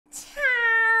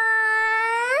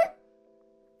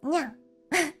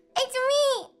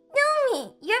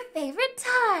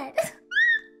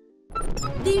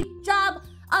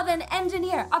an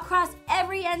engineer across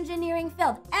every engineering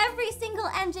field. Every single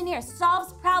engineer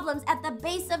solves problems at the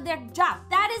base of their job.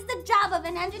 That is the job of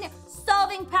an engineer,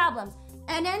 solving problems.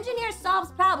 An engineer solves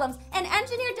problems. An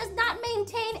engineer does not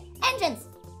maintain engines.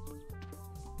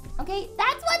 Okay,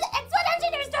 that's what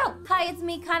engineers do. Hi, it's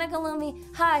me, Kaneko Lumi.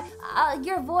 Hi,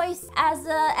 your voice as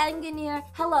an engineer.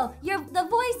 Hello, you're the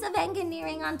voice of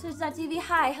engineering on Twitch.tv.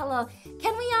 Hi, hello.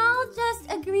 Can we all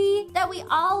just agree that we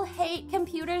all hate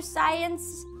computer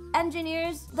science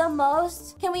engineers the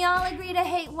most? Can we all agree to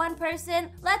hate one person?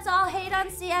 Let's all hate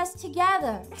on CS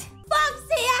together. Fuck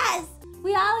CS!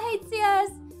 We all hate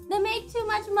CS. They make too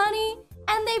much money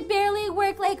and they barely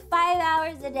work like 5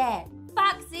 hours a day.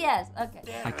 Fuck CS. Okay.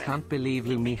 I can't believe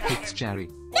Lumi hates Jerry.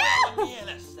 No!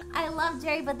 I love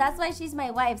Jerry, but that's why she's my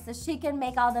wife, so she can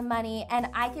make all the money and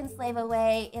I can slave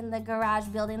away in the garage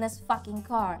building this fucking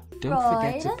car. Don't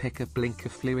forget to pick a blinker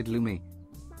fluid, Lumi.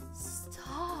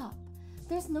 Stop.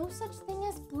 There's no such thing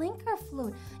as blinker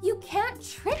fluid. You can't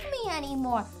trick me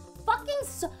anymore.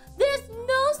 There's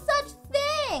no such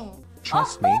thing.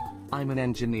 Trust me, I'm an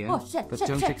engineer, but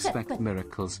don't shit, expect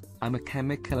miracles. I'm a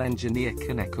chemical engineer,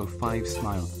 Kaneko 5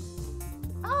 smile.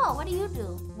 Oh, what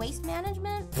do? Waste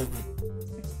management?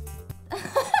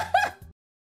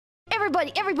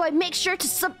 Everybody, make sure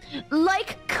to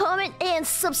like, comment, and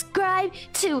subscribe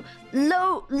to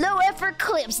Low Effort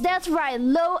Clips. That's right,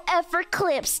 Low Effort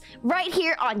Clips, right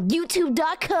here on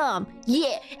YouTube.com.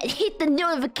 Yeah, and hit the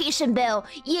notification bell.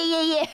 Yeah.